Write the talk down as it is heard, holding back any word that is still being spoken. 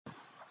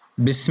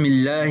بسم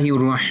الله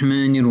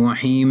الرحمن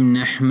الرحيم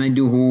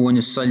نحمده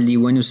ونصلي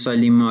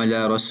ونسلم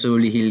على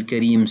رسوله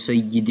الكريم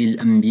سيد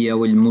الأنبياء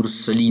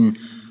والمرسلين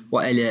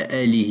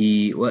وعلى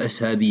آله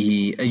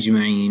وأصحابه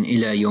أجمعين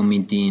إلى يوم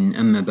الدين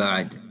أما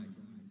بعد.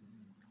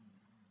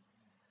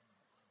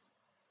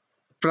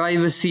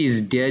 Privacy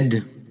is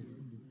dead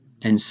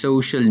and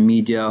social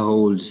media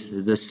holds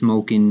the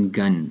smoking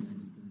gun.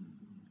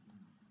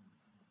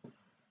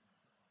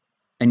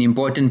 An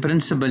important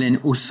principle in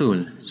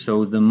usul.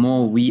 So the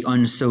more we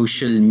on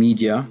social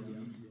media,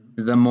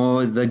 the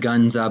more the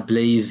guns are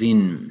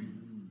blazing.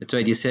 That's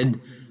why he said,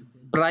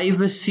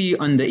 privacy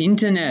on the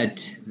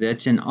internet,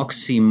 that's an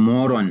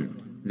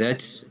oxymoron.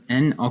 That's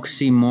an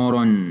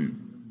oxymoron.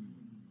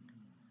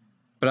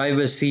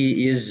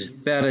 Privacy is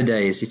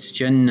paradise, it's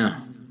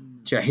Jannah,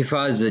 it's your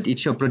hifazat,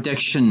 it's your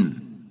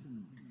protection.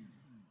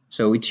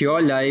 So it's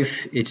your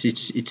life,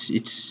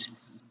 it's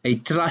a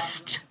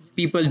trust.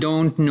 People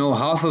don't know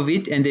half of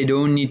it and they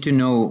don't need to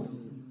know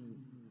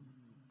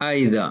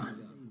either.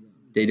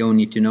 They don't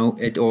need to know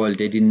at all.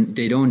 They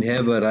don't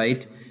have a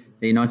right.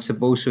 They're not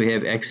supposed to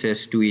have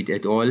access to it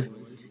at all.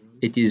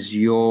 It is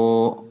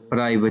your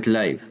private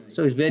life.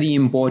 So it's very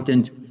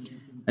important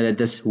that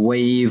this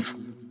wave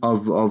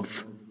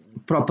of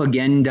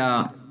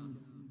propaganda,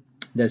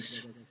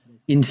 this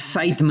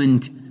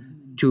incitement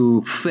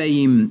to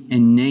fame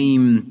and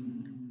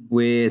name,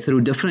 where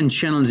through different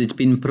channels it's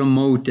been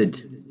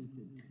promoted.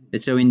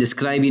 So in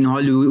describing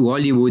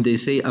Hollywood, they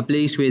say a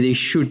place where they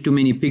shoot too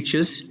many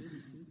pictures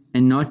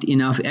and not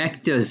enough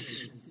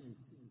actors.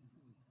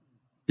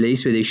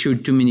 Place where they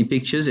shoot too many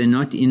pictures and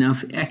not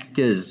enough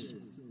actors.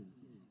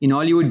 In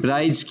Hollywood,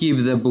 brides keep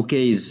the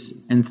bouquets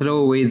and throw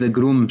away the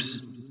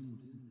grooms.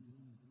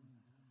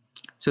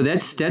 So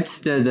that's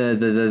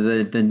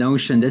the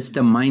notion, that's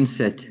the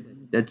mindset,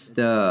 that's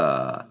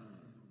the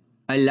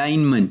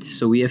alignment.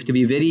 So we have to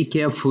be very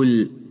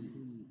careful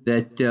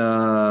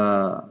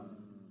that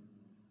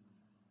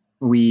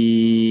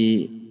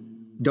we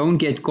don't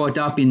get caught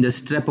up in the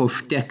trap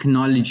of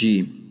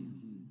technology.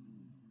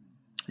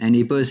 And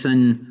a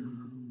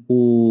person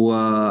who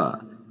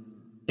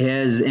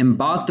has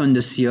embarked on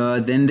this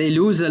year, then they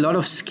lose a lot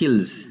of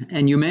skills,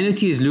 and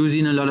humanity is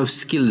losing a lot of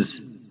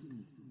skills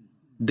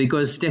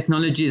because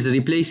technology is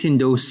replacing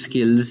those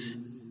skills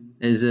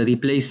as a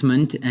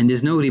replacement, and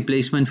there's no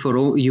replacement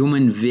for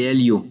human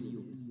value.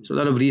 So a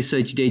lot of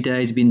research data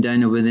has been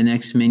done over the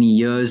next many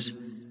years.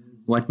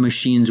 What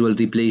machines will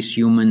replace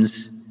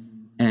humans,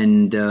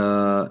 and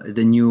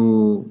the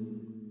new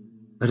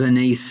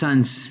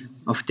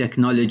renaissance of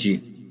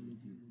technology.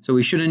 So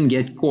we shouldn't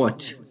get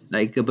caught.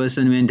 Like a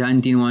person went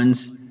hunting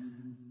once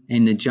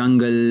in the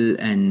jungle,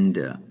 and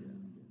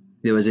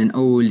there was an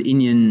old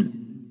Indian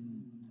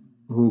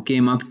who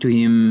came up to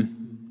him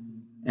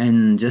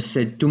and just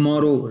said,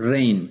 tomorrow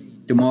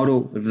rain,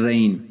 tomorrow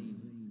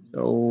rain.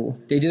 So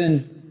they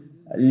didn't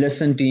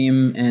listen to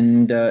him,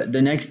 and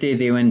the next day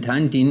they went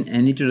hunting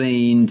and it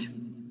rained.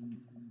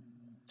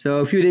 So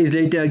a few days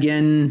later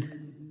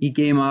again he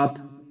came up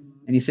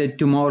and he said,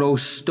 tomorrow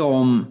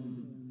storm.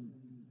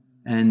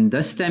 And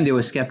this time they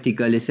were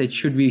skeptical. They said,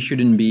 should we,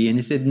 shouldn't be? And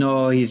he said,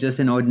 no, he's just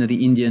an ordinary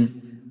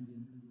Indian.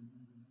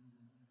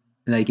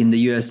 Like in the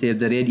US they have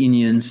the red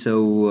Indians,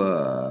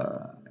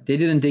 so they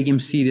didn't take him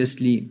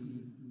seriously.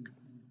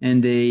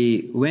 And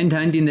they went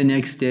hunting the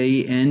next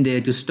day and they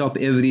had to stop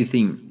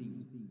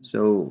everything.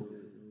 So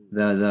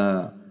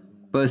the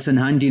person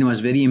hunting was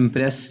very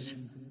impressed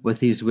with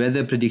his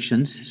weather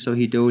predictions, so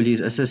he told his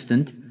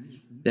assistant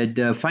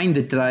that find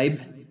the tribe,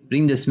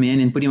 bring this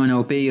man and put him on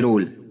our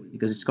payroll,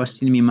 because it's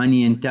costing me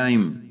money and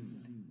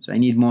time, so I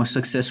need more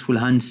successful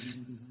hunts.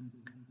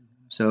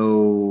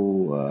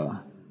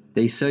 So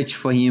they searched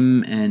for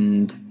him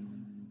and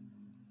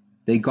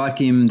they got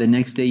him. The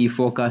next day he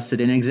forecasted,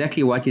 and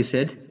exactly what he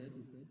said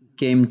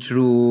came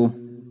true.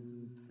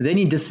 Then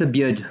he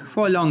disappeared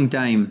for a long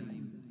time,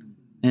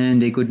 and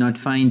they could not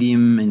find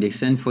him, and they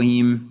sent for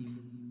him,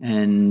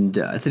 and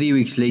 3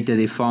 weeks later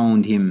they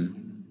found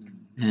him,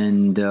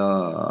 and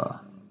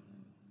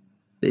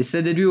they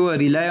said that we will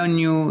rely on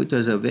you. It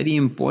was a very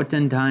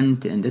important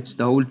hunt, and that's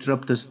the whole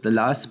trip. The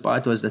last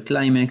part was the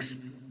climax.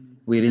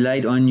 We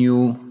relied on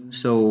you,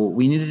 so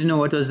we needed to know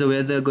what was the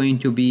weather going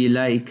to be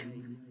like.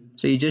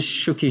 So he just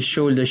shook his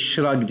shoulders,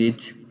 shrugged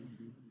it,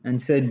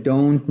 and said,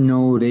 don't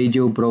know,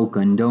 radio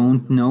broken,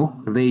 don't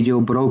know, radio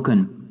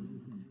broken.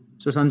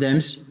 So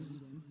sometimes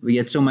we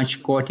get so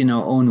much caught in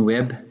our own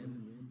web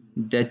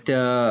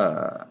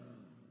that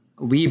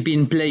we've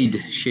been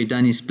played.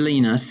 Shaitan is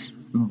playing us,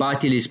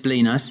 Batil is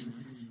playing us,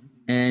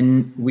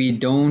 and we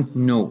don't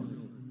know.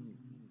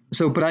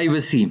 So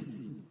privacy.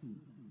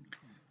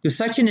 To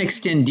such an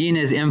extent, Deen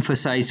has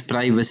emphasized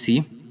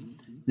privacy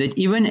that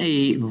even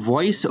a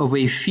voice of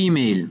a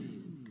female,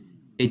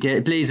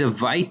 it plays a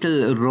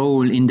vital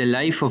role in the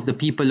life of the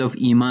people of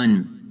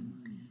Iman,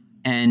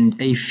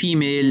 and a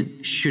female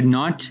should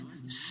not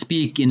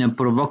speak in a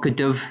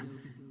provocative,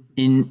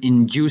 in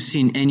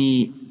inducing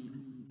any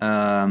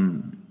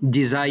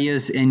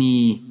desires,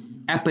 any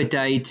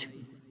appetite,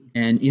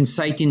 and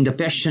inciting the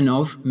passion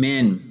of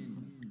men.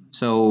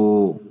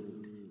 So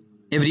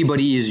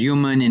everybody is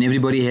human and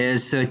everybody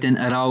has certain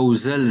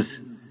arousals,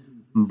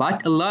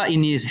 but Allah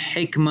in His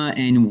hikmah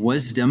and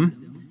wisdom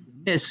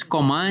has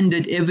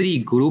commanded every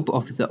group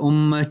of the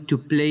ummah to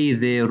play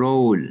their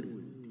role,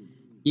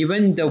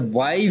 even the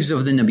wives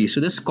of the Nabi. So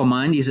this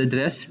command is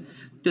addressed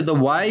to the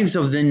wives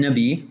of the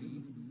Nabi,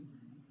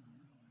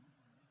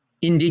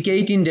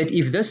 indicating that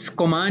if this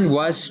command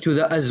was to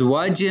the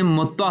azwaj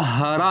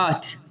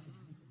mutahharat,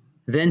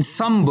 then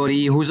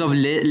somebody who's of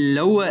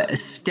lower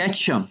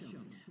stature,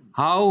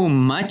 how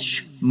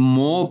much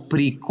more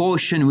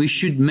precaution we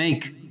should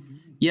make.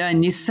 Ya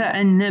nisa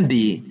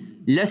an-nabi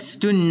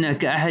lastunna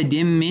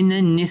ka'ahadim min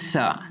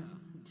an-nisa.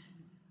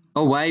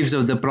 O wives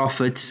of the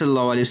Prophet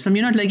sallallahu alaihi wasallam,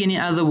 you're not like any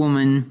other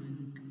woman.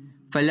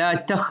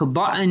 فَلَا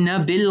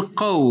تَخْضَعْنَ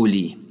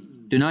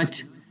بِالْقَوْلِ. Do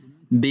not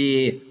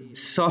be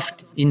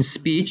soft in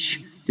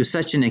speech to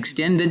such an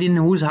extent that in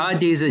whose heart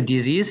there is a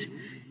disease,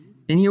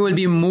 then he will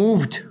be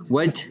moved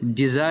with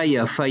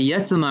desire.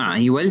 فَيَطْمَعْ.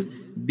 He will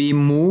be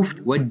moved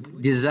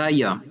with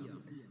desire.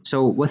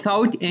 So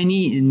without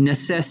any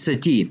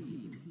necessity,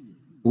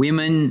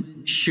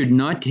 women should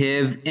not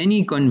have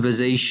any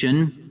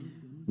conversation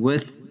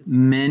with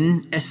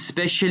men,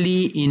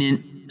 especially in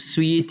a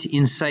sweet,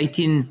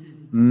 inciting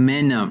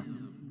manner.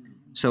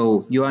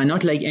 So you are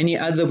not like any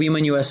other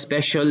women, you are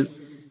special.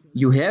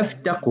 You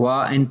have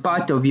taqwa, and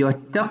part of your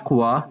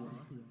taqwa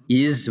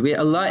is where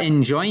Allah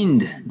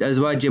enjoined the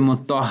azwaj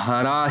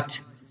mutahharat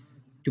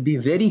to be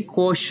very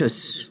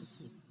cautious.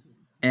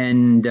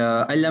 And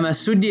Allama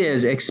Suddi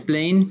has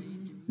explained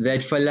that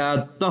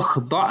فَلَا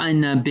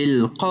تَخْضَعْنَ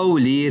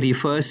بِالْقَوْلِ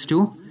refers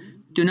to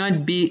do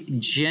not be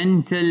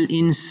gentle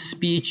in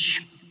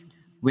speech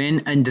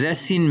when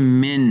addressing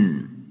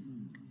men.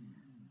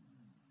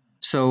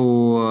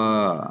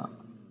 So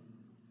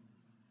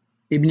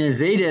Ibn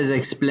Zaid has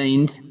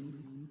explained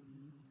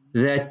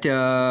that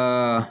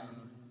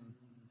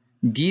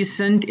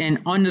decent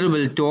and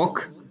honorable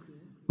talk,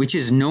 which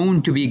is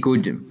known to be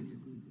good.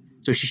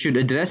 So she should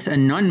address a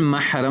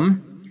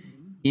non-mahram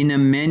in a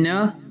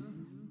manner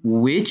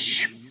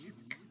which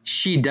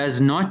she does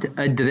not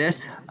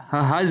address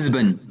her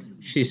husband.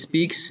 She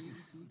speaks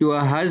to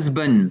her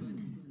husband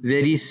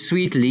very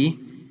sweetly,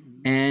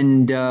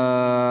 and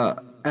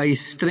a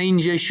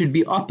stranger should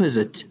be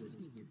opposite.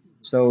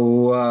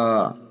 So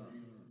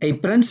a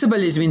principle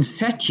has been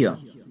set here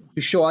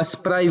to show us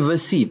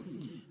privacy,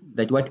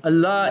 that what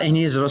Allah and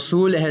His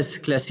Rasul has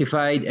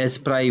classified as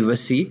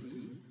privacy,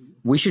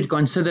 we should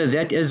consider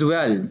that as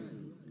well.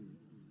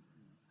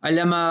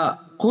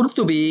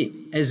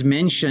 al-Qurtubi has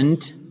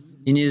mentioned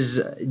in his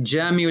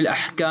al-Jami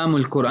al-Ahkam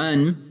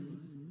al-Qur'an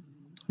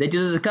that it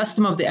is a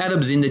custom of the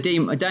Arabs in the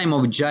time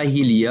of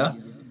Jahiliyyah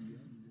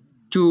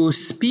to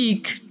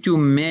speak to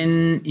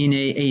men in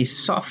a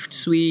soft,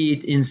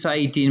 sweet,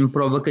 inciting,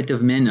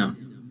 provocative manner.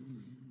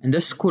 And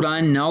this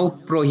Qur'an now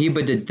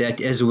prohibited that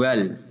as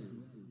well.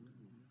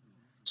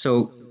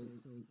 So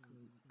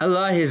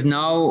Allah is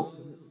now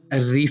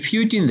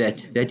refuting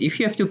that if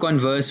you have to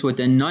converse with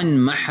a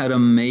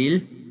non-mahram male,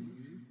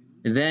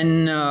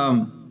 then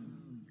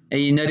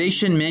a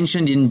narration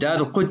mentioned in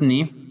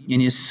Darqutni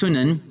in his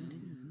Sunan,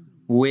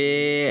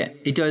 where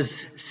it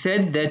was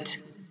said that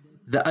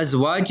the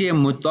azwaj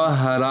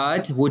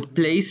mutahharat would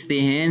place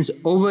their hands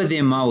over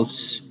their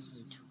mouths.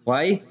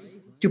 Why?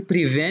 To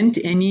prevent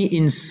any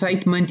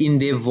incitement in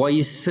their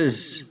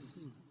voices.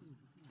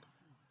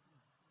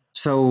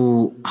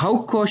 So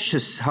how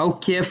cautious, how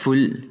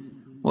careful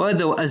were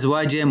the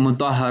azwaj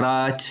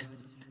mutahharat?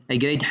 A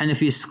great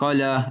Hanafi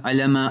scholar,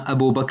 Allama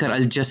Abu Bakr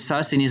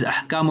al-Jassas, in his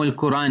Ahkam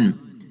al-Qur'an,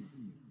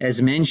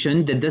 has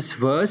mentioned that this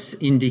verse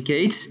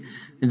indicates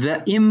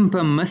the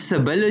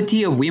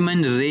impermissibility of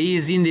women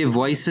raising their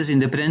voices in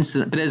the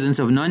presence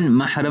of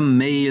non-mahram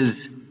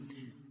males,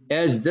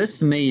 as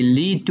this may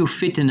lead to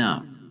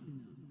fitna.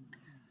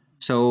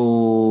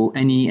 So,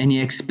 and he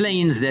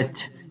explains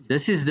that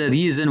this is the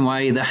reason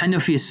why the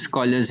Hanafi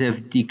scholars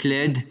have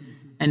declared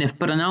and have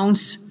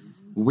pronounced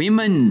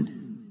women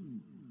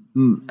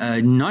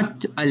are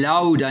not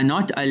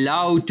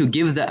allowed to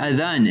give the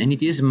adhan, and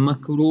it is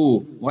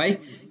makruh. Why?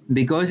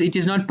 Because it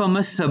is not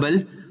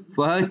permissible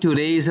for her to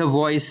raise her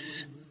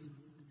voice.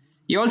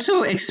 He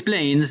also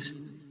explains,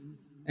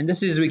 and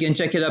this is, we can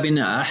check it up in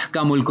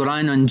Ahkam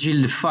al-Qur'an on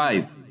Jild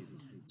 5.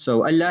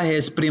 So Allah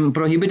has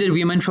prohibited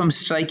women from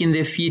striking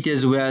their feet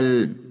as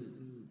well.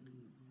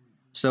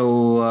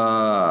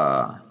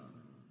 So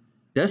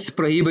this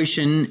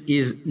prohibition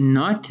is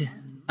not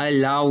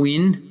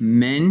allowing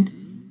men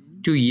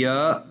to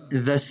hear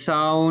the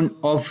sound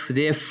of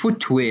their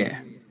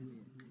footwear.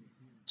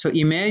 So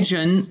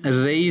imagine a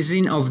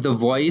raising of the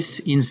voice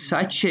in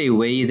such a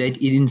way that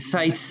it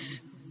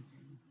incites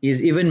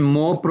is even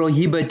more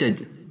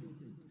prohibited.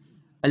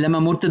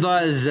 Allama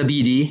Murtada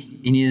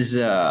al-Zabidi in his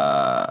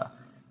Shara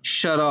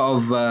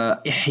of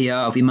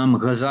Ihya of Imam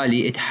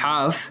Ghazali at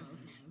half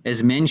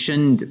has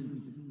mentioned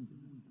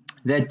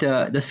that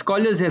the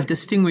scholars have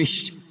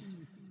distinguished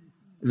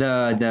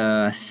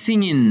the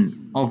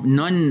singing of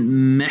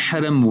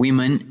non-mahram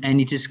women,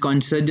 and it is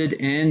considered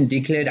and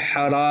declared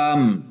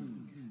haram.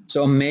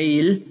 So a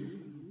male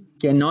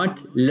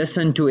cannot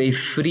listen to a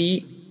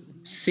free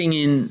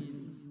singing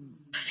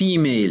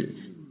female.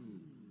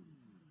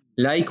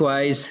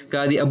 Likewise,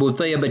 Qadi Abu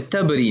Tayyib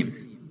al-Tabri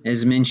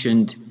has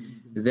mentioned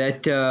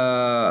that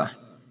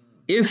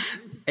if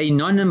a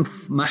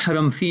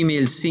non-mahram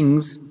female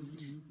sings,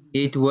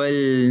 it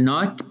will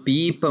not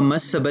be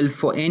permissible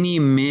for any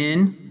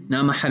man,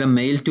 non-mahram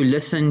male, to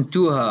listen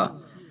to her,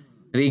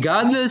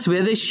 regardless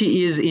whether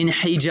she is in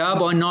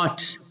hijab or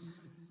not.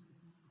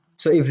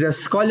 So if the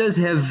scholars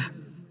have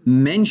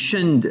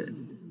mentioned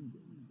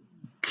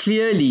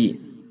clearly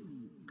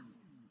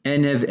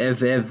and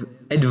have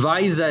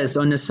advised us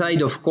on the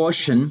side of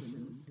caution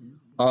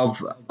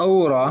of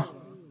awra,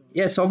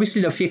 yes,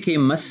 obviously the fiqh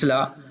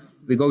masla,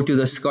 we go to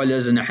the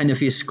scholars and the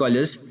Hanafi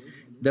scholars,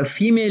 the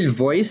female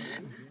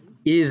voice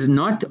is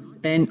not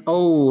an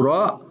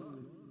awra,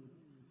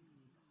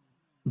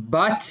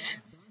 but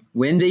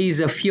when there is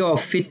a fear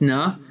of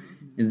fitna,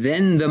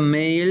 then the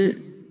male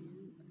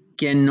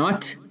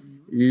cannot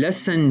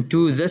listen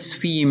to this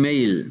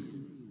female.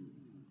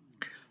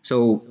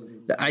 So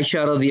the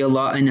Aisha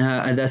radiallahu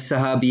anha, other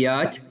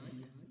sahabiyat,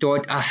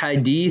 taught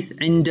ahadith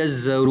inda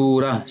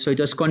zarura. So it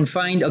was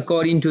confined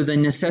according to the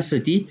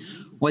necessity,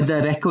 or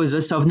the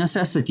requisites of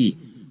necessity,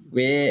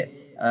 where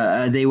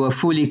they were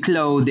fully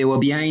clothed, they were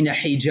behind a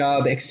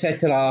hijab,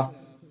 etc.,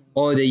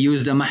 or they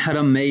used the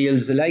mahram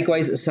males.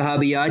 Likewise,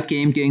 sahabiyat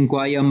came to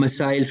inquire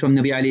masail from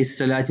Nabi alayhi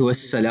salatu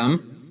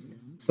wassalam.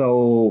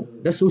 So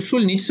this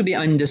usul needs to be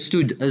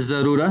understood as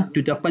zarura,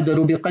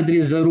 tutaqaddaru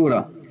biqadri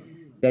zarura,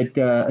 that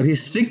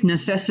restrict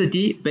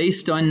necessity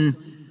based on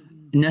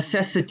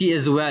necessity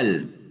as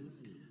well.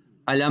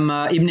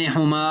 Allama Ibn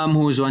Humam,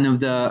 who is one of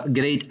the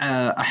great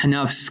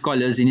Ahnaf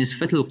scholars, in his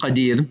Fath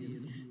al-Qadir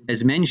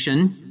has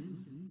mentioned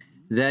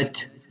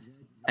that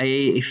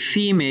a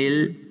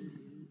female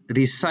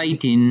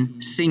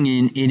reciting,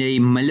 singing in a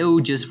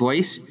melodious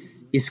voice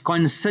is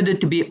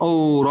considered to be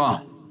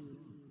awra.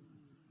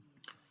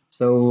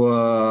 So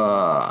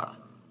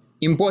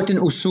important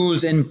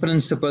usuls and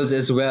principles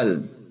as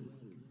well.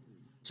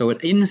 So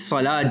in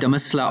Salat, the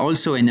Masla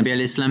also, and Nabi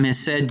alayhi salam has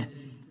said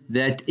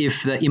that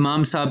if the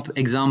Imam Sahib,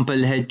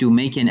 example, had to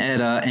make an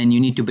error and you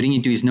need to bring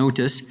it to his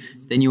notice,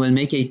 then you will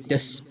make a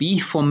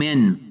tasbih for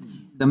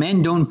men. The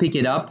men don't pick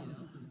it up,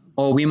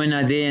 or women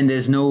are there and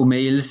there's no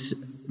males,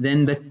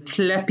 then the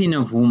clapping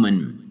of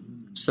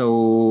women.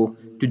 So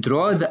to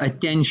draw the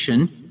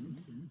attention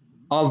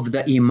of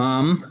the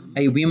Imam,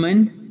 a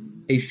woman,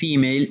 a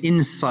female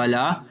in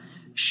Salah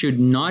should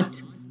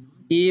not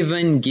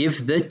even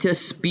give the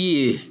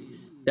tasbih.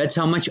 That's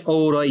how much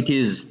awra it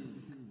is.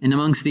 And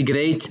amongst the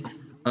great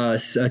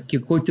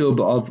kutub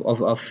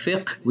of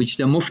fiqh, which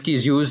the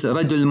muftis use,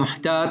 Radul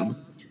Muhtar,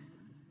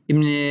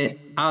 Ibn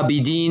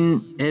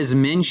Abidin has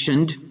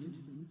mentioned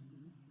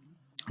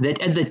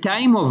that at the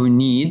time of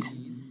need,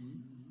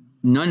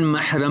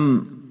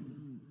 non-mahram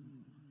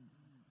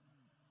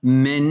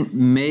men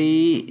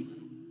may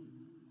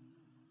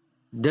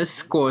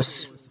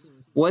discourse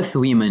with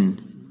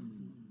women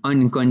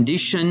on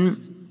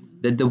condition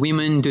that the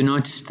women do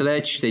not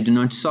stretch, they do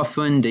not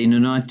soften, they do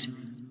not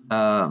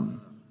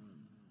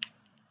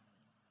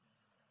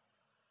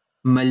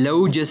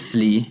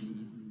melodiously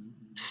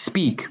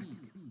speak.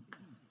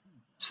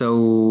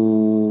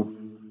 So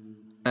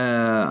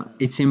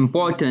it's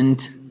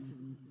important,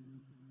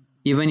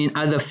 even in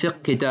other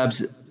fiqh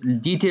kitabs,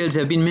 details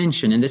have been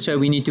mentioned, and that's why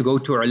we need to go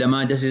to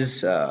ulama. This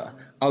is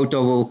out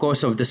of our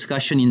course of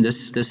discussion in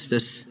this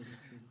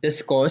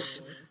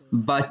course,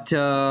 but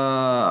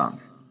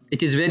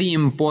it is very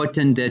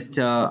important that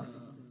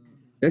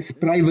this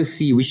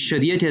privacy which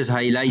Shariat has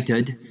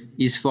highlighted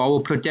is for our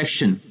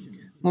protection.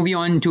 Moving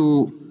on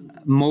to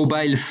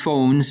mobile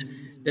phones,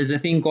 there's a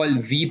thing called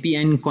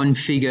VPN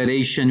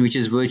configuration, which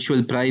is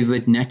virtual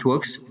private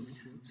networks.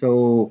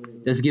 So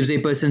this gives a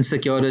person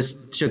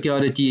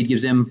security, it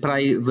gives them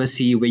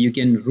privacy, where you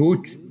can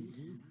route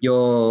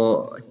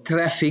your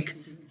traffic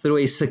through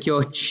a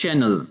secure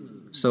channel.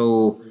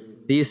 So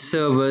these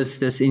servers,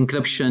 this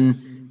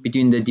encryption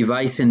between the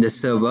device and the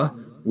server,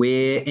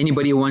 where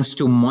anybody who wants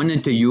to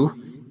monitor you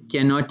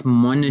cannot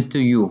monitor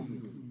you,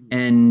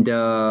 and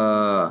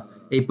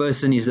a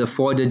person is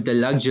afforded the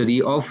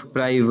luxury of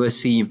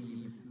privacy.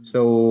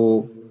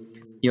 So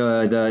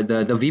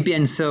the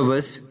VPN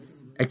servers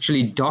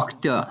actually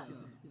doctor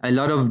a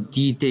lot of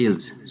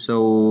details,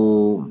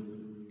 so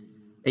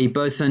a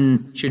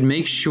person should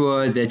make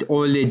sure that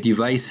all their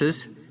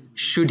devices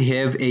should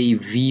have a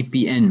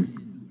VPN.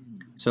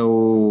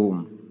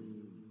 So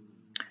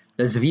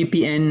this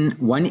VPN,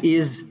 one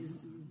is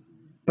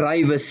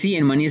privacy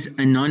and one is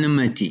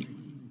anonymity.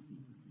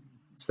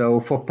 So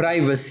for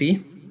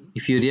privacy,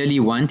 if you really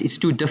want, it's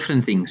two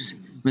different things.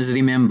 Must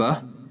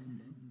remember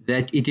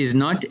that it is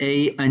not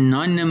a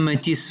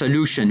anonymity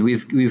solution.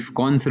 We've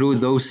gone through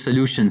those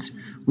solutions.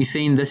 We're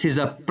saying this is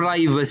a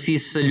privacy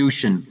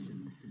solution.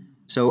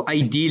 So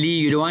ideally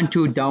you don't want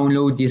to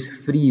download these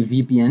free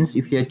VPNs.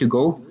 If you had to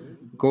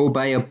go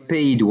buy a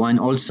paid one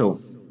also.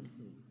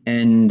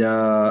 And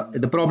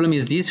the problem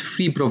is these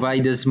free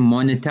providers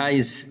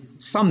monetize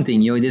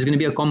something, there's going to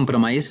be a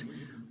compromise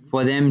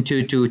for them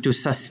to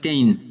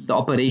sustain the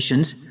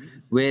operations.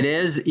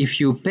 Whereas if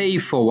you pay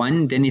for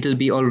one, then it'll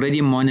be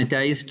already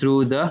monetized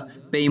through the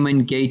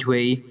payment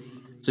gateway,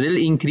 so it'll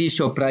increase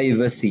your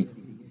privacy.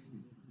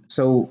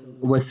 So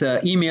with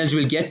emails,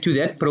 we'll get to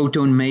that.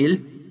 Proton Mail,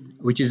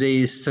 which is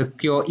a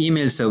secure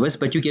email service,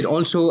 but you can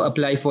also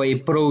apply for a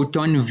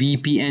Proton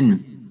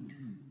VPN.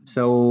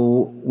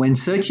 So when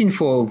searching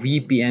for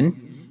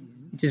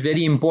VPN, it is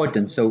very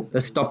important. So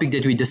this topic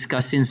that we're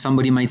discussing,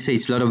 somebody might say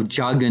it's a lot of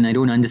jargon, I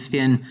don't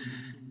understand,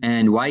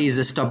 and why is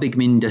this topic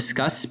being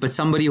discussed? But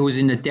somebody who's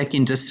in the tech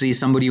industry,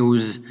 somebody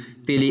who's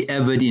really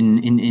avid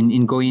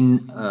in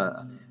going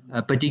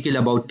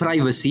particular about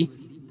privacy,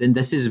 then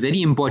this is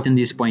very important,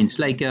 these points.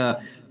 Like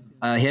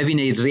having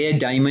a rare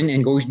diamond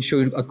and go and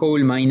show a coal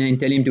miner and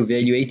tell him to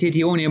evaluate it,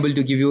 he won't be able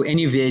to give you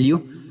any value.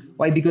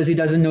 Why? Because he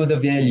doesn't know the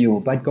value.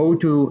 But go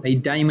to a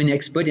diamond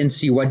expert and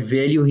see what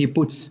value he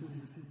puts.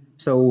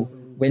 So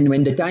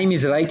when the time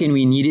is right and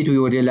we need it, we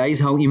will realize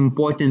how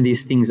important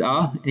these things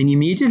are, and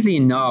immediately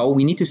now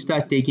we need to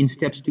start taking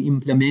steps to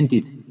implement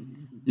it.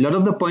 A lot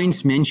of the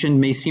points mentioned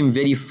may seem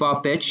very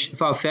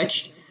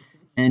far-fetched,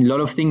 and a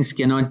lot of things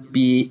cannot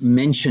be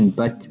mentioned,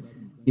 but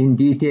in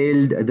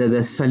detail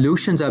the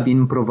solutions are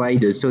being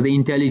provided, so the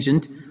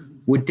intelligent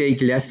would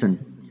take lesson.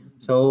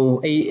 So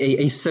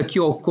a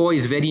secure core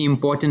is very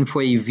important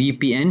for a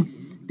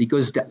VPN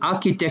because the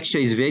architecture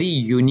is very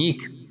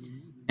unique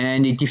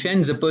and it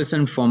defends a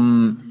person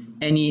from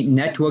any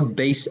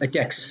network-based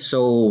attacks.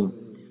 So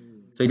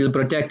it will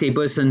protect a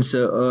person's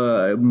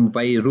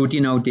by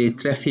routing out a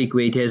traffic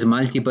where it has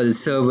multiple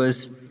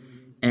servers,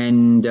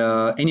 and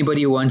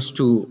anybody who wants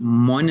to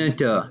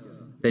monitor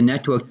the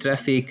network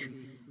traffic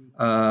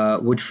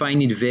would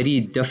find it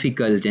very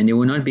difficult, and they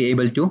will not be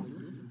able to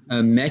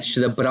match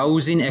the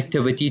browsing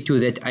activity to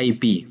that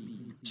IP.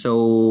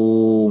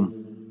 So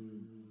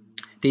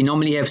they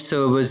normally have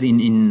servers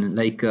in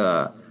like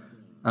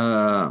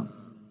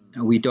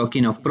we're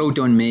talking of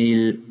Proton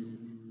Mail,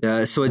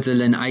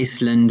 Switzerland,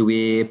 Iceland,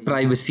 where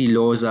privacy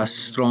laws are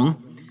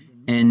strong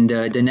and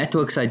the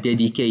networks are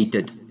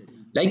dedicated.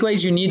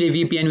 Likewise, you need a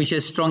VPN which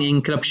has strong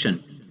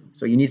encryption.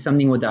 So you need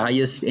something with the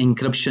highest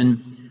encryption,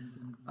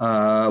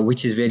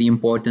 which is very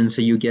important.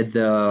 So you get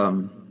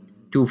the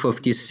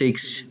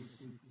 256,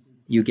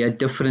 you get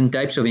different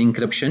types of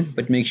encryption,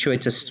 but make sure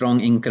it's a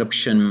strong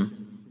encryption.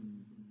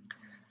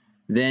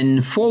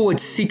 Then forward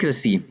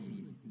secrecy.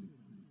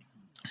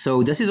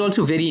 So this is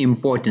also very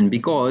important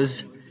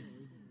because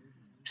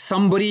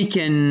somebody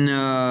can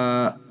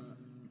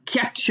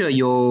capture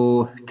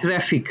your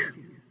traffic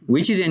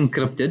which is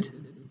encrypted,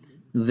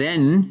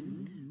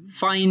 then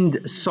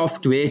find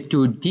software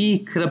to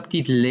decrypt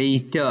it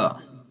later.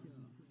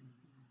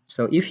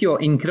 So if your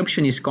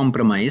encryption is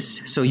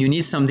compromised, so you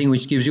need something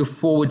which gives you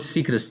forward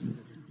secrecy.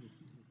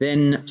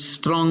 Then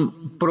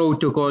strong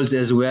protocols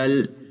as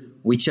well,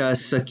 which are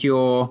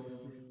secure.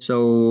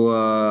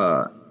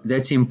 So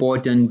that's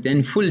important.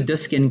 Then full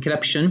disk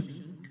encryption,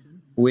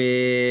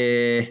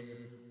 where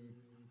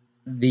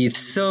the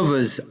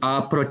servers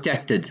are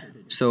protected.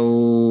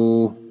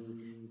 So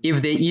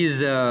if there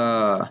is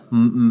a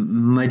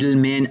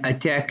middleman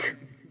attack,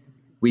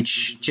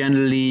 which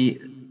generally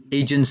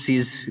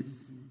agencies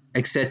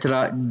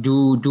etc.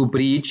 do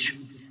breach,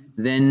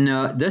 then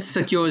this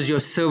secures your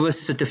service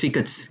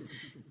certificates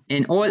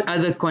and all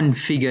other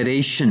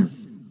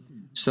configuration.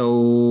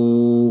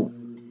 So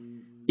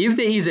if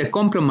there is a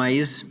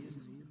compromise,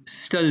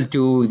 still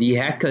to the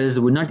hackers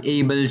were not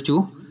able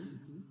to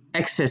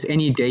access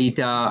any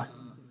data.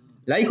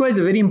 Likewise,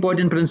 a very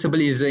important principle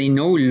is a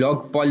no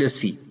log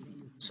policy.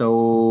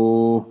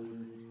 So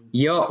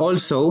here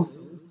also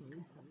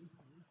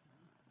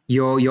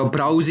your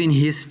browsing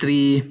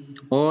history,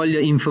 all the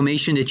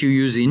information that you're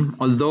using,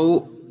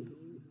 although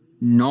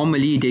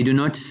normally they do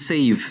not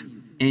save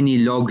any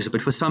logs,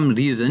 but for some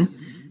reason,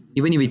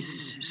 even if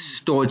it's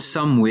stored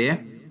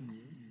somewhere,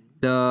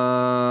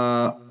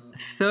 the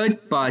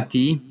third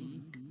party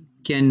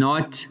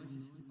cannot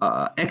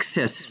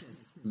access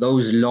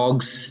those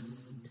logs.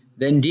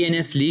 Then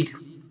DNS leak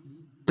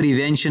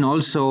prevention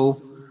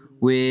also,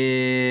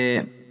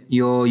 where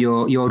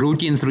you're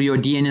routing through your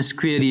DNS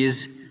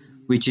queries,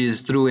 which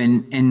is through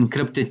an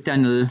encrypted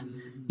tunnel.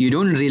 You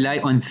don't rely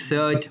on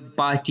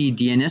third-party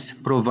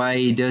DNS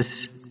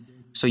providers,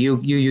 so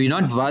you're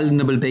not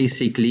vulnerable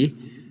basically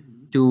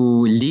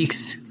to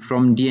leaks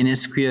from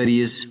DNS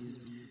queries.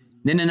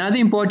 Then another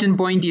important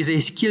point is a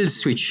kill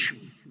switch.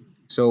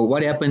 So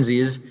what happens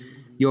is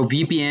your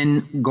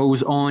VPN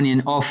goes on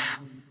and off.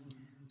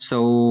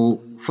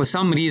 So for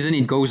some reason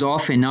it goes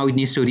off and now it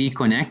needs to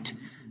reconnect.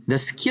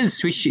 The kill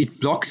switch, it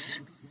blocks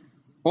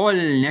all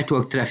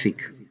network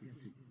traffic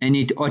and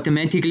it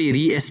automatically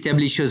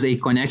re-establishes a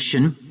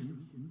connection.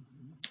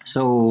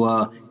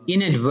 So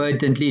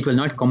inadvertently it will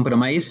not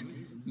compromise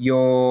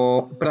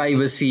your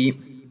privacy.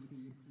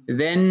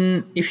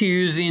 Then if you're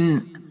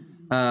using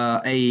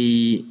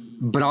a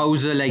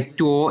browser like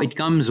Tor, it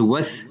comes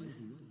with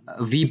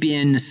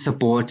VPN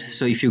support.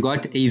 So if you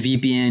got a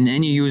VPN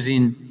and you're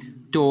using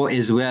Tor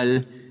as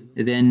well,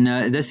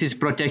 then this is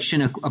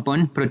protection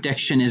upon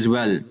protection as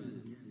well.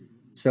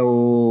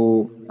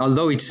 So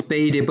although it's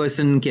paid, a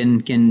person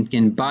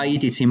can buy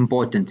it, it's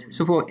important.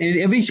 So for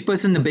average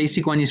person, the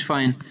basic one is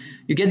fine.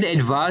 You get the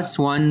advanced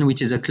one,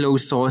 which is a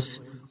closed source.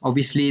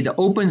 Obviously the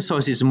open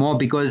source is more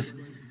because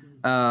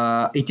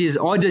it is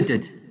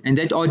audited, and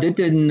that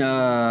audited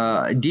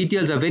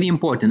details are very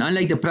important,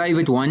 unlike the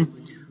private one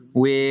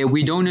where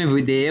we don't know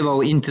if they have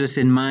our interests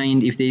in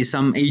mind, if there is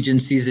some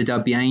agencies that are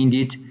behind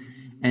it,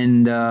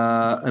 and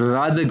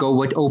rather go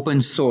with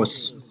open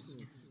source.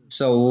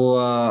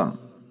 So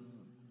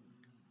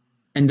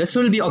and this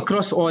will be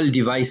across all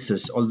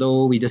devices,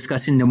 although we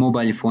discuss in the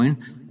mobile phone,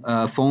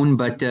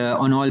 but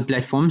on all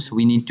platforms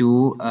we need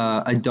to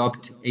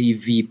adopt a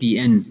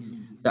VPN.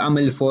 The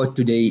amal for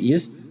today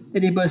is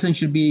that a person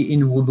should be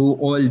in wudu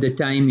all the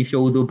time. If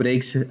your wudu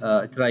breaks,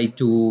 try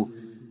to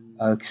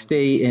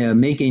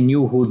make a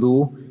new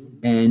wudu,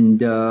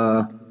 and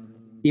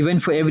even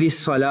for every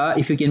salah,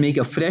 if you can make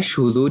a fresh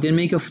wudu, then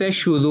make a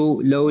fresh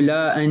wudu.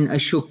 لولا أن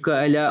أشك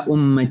على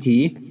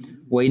أمتي,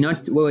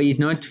 were it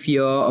not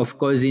fear of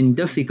causing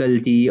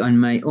difficulty on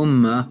my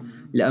ummah,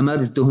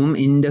 لأمرتهم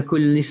عند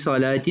كل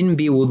صلاة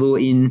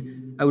بوضوء,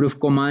 I would have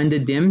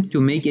commanded them to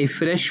make a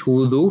fresh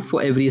wudu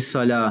for every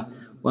salah.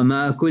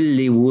 وما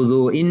كل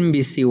وضوء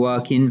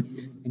بسواك,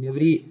 and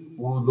every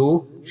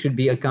wudu should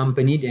be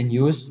accompanied and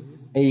used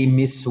a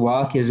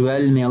miswak as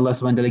well. May Allah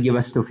subhanahu wa ta'ala give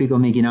us tawfiq wa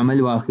making amal.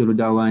 Wa akhiru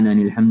da'wana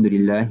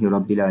alhamdulillahi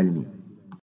rabbil alamin.